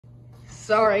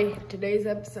Sorry, today's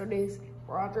episode is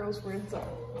Rothros rants on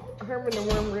Hearman the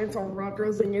Worm rants on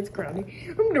Rothros and it's crowdy.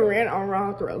 I'm gonna rant on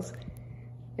Rothros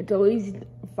until he's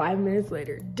 5 minutes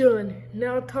later. Done.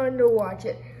 Now time to watch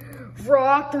it.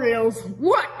 Rothros.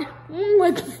 What?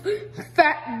 Like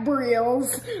fat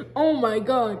brills. Oh my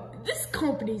god. This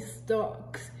company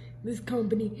sucks. This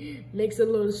company makes a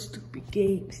lot of stupid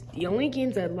games. The only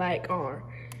games I like are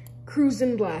Cruise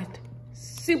and Blast,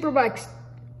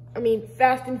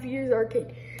 Fast and Furious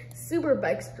Arcade, Super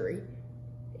Bike Street,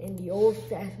 and the old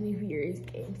Fast and Furious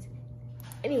games.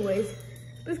 Anyways,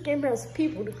 this game has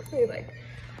people to play like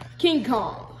King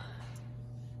Kong,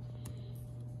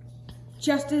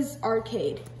 Justice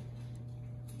Arcade,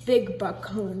 Big Buck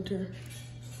Hunter,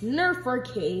 Nerf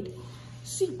Arcade,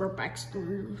 Super Bike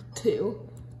Street 2,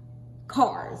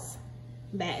 Cars,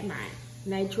 Batman,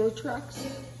 Nitro Trucks,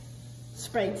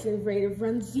 Spikes and Raider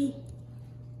Frenzy,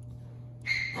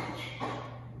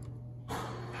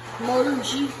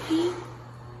 MotoGP,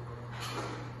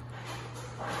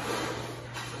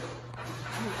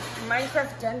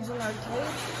 Minecraft Dungeon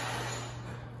Arcade,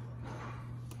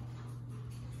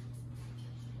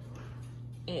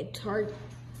 and Target,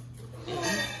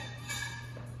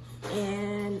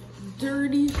 and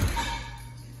Dirty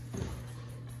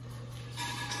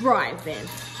Drive-In,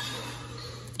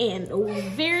 and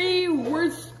the very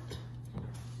worst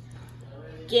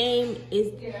game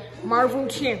is Marvel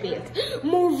Champions.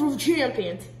 Marvel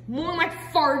Champions. More like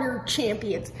Farter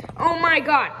Champions. Oh my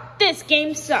god, this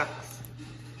game sucks.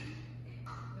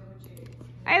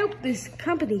 I hope this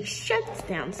company shuts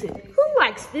down soon. Who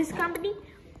likes this company?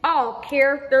 All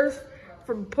characters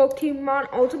from Pokemon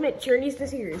Ultimate Journeys the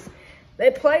series.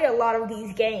 They play a lot of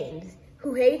these games.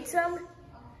 Who hates them?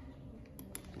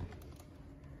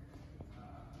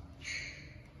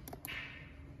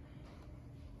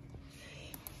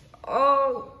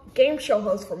 All game show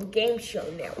hosts from Game Show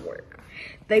Network.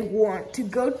 They want to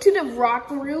go to the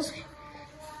Rothros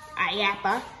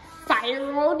IAPA,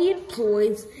 fire all the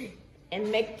employees,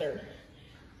 and make the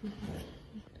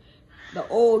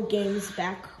old games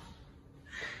back,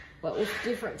 but with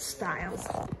different styles.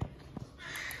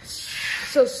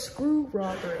 So screw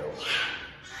Rothros.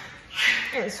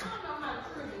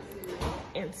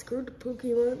 And screw the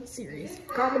Pokemon series.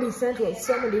 Comedy Central is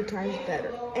so many times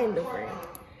better. End of rant.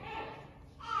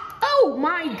 Oh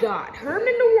my god,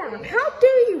 Hearman the Worm, how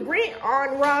dare you rant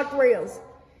on Rothros?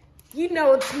 You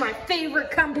know it's my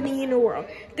favorite company in the world.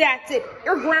 That's it.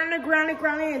 You're grounded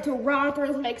until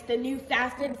Rothros makes the new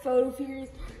Fast and Furious.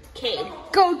 Kid,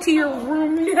 go to your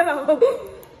room now.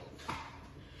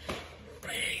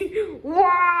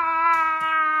 Wow.